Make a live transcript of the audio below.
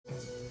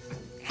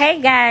Hey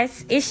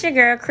guys, it's your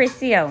girl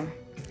KrissyO.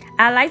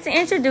 I'd like to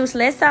introduce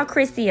Let's Talk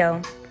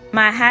KrissyO,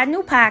 my hot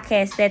new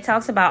podcast that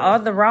talks about all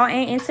the raw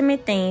and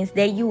intimate things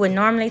that you would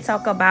normally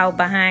talk about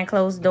behind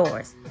closed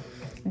doors.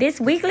 This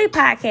weekly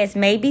podcast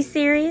may be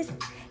serious,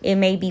 it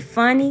may be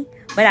funny,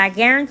 but I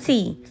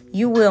guarantee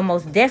you will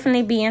most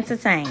definitely be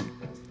entertained.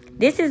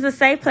 This is a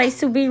safe place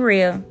to be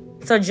real,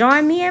 so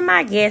join me and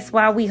my guests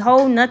while we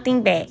hold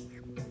nothing back.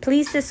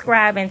 Please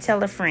subscribe and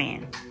tell a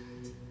friend.